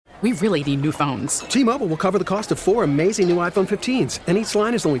We really need new phones. T-Mobile will cover the cost of 4 amazing new iPhone 15s, and each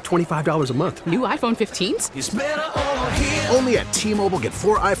line is only $25 a month. New iPhone 15s? It's better over here. Only at T-Mobile, get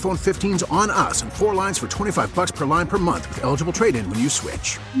 4 iPhone 15s on us and 4 lines for $25 per line per month with eligible trade-in when you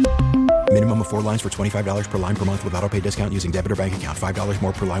switch. Minimum of 4 lines for $25 per line per month with autopay discount using debit or bank account. $5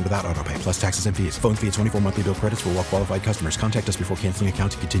 more per line without autopay, plus taxes and fees. Phone fee at 24 monthly bill credits for well-qualified customers. Contact us before canceling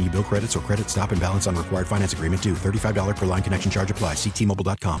account to continue bill credits or credit stop and balance on required finance agreement due. $35 per line connection charge applies. See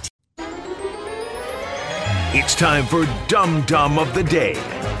T-Mobile.com. It's time for Dum Dum of the Day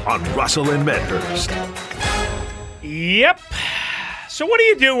on Russell and Medhurst. Yep. So what do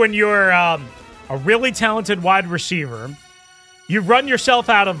you do when you're a really talented wide receiver? You've run yourself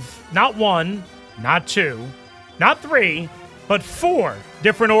out of not 1, not 2, not 3, but 4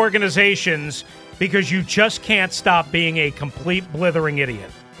 different organizations because you just can't stop being a complete blithering idiot.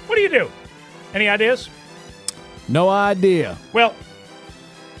 What do you do? Any ideas? No idea. Well,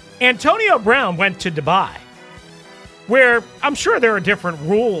 Antonio Brown went to Dubai, where I'm sure there are different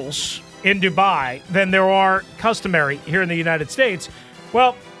rules in Dubai than there are customary here in the United States.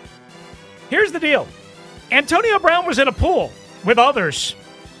 Well, here's the deal. Antonio Brown was in a pool with others.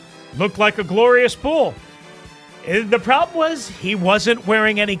 Looked like a glorious pool. The problem was he wasn't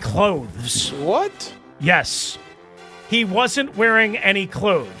wearing any clothes. What? Yes. He wasn't wearing any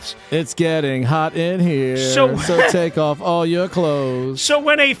clothes. It's getting hot in here, so take off all your clothes. So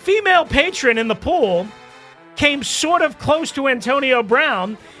when a female patron in the pool came sort of close to Antonio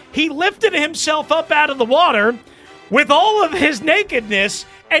Brown, he lifted himself up out of the water with all of his nakedness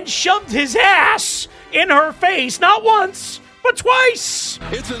and shoved his ass in her face, not once, but twice.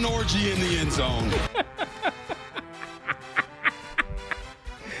 It's an orgy in the end zone.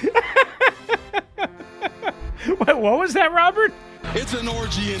 What was that, Robert? It's an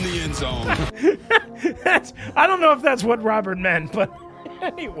orgy in the end zone. I don't know if that's what Robert meant, but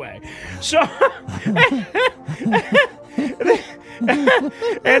anyway. So,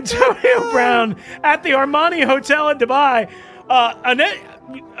 Antonio Brown at the Armani Hotel in Dubai,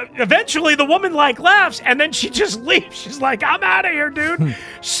 eventually the woman laughs, and then she just leaves. She's like, I'm out of here, dude.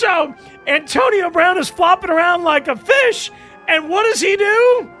 So, Antonio Brown is flopping around like a fish, and what does he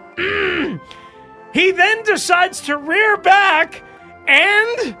do? He then decides to rear back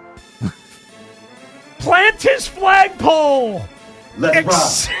and plant his flagpole.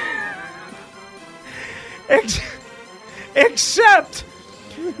 Let's rock. Except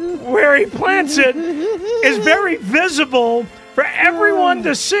where he plants it is very visible for everyone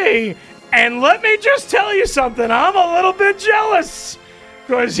to see. And let me just tell you something. I'm a little bit jealous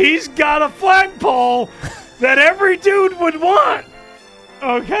because he's got a flagpole that every dude would want.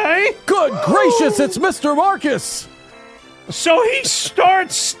 Okay? Good gracious, it's Mr. Marcus! So he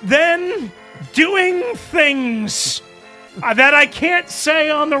starts then doing things that I can't say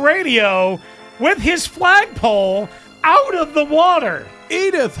on the radio with his flagpole out of the water.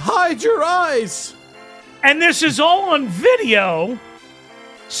 Edith, hide your eyes! And this is all on video,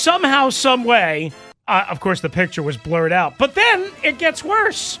 somehow, some way. Of course, the picture was blurred out. But then it gets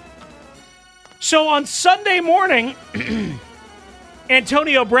worse. So on Sunday morning,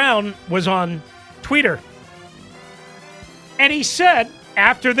 Antonio Brown was on Twitter. And he said,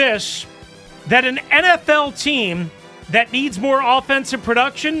 after this, that an NFL team that needs more offensive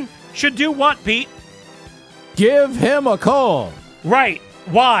production should do what, Pete? Give him a call. Right.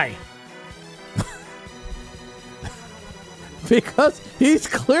 Why? Because he's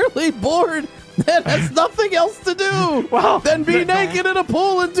clearly bored and has nothing else to do than be naked in a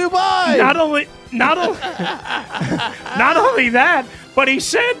pool in Dubai. Not only that, but he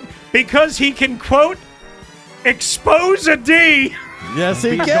said because he can, quote, expose a D. Yes,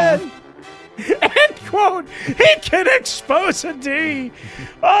 he can. End quote. He can expose a D.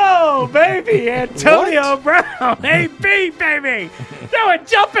 Oh, baby. Antonio Brown. AB, baby. Doing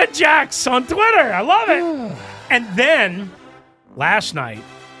jumping jacks on Twitter. I love it. And then, last night,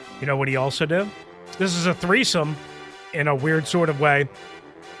 you know what he also did? This is a threesome in a weird sort of way.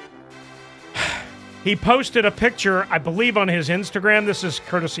 He posted a picture, I believe, on his Instagram. This is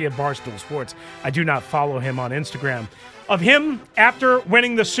courtesy of Barstool Sports. I do not follow him on Instagram. Of him after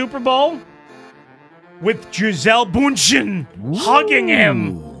winning the Super Bowl with Gisele Bündchen hugging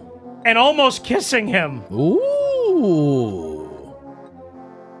him and almost kissing him. Ooh.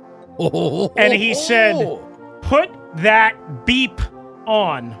 And he said, put that beep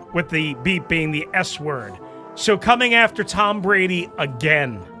on, with the beep being the S word. So coming after Tom Brady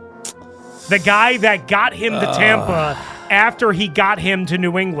again. The guy that got him to Tampa after he got him to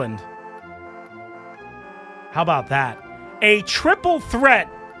New England. How about that? A triple threat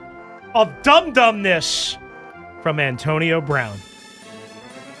of dum-dumness from Antonio Brown.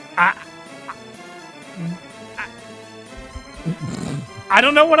 I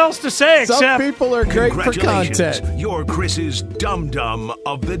don't know what else to say Some except people are great for content. You're Chris's dum-dum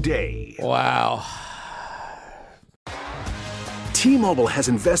of the day. Wow. T-Mobile has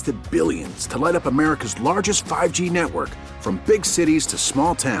invested billions to light up America's largest 5G network, from big cities to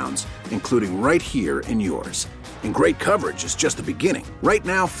small towns, including right here in yours. And great coverage is just the beginning. Right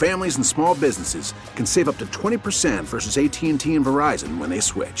now, families and small businesses can save up to 20% versus AT&T and Verizon when they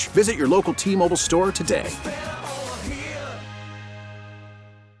switch. Visit your local T-Mobile store today.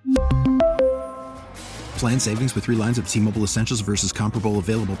 Plan savings with 3 lines of T-Mobile Essentials versus comparable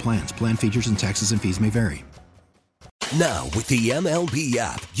available plans. Plan features and taxes and fees may vary. Now, with the MLB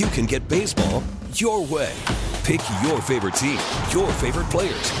app, you can get baseball your way. Pick your favorite team, your favorite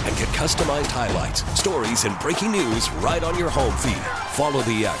players, and get customized highlights, stories, and breaking news right on your home feed. Follow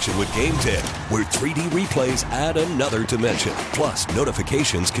the action with Game 10, where 3D replays add another dimension. Plus,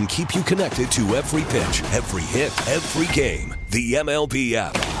 notifications can keep you connected to every pitch, every hit, every game. The MLB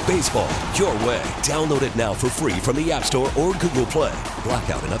app. Baseball your way. Download it now for free from the App Store or Google Play.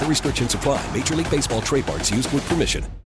 Blackout and other restrictions apply. Major League Baseball trademarks used with permission.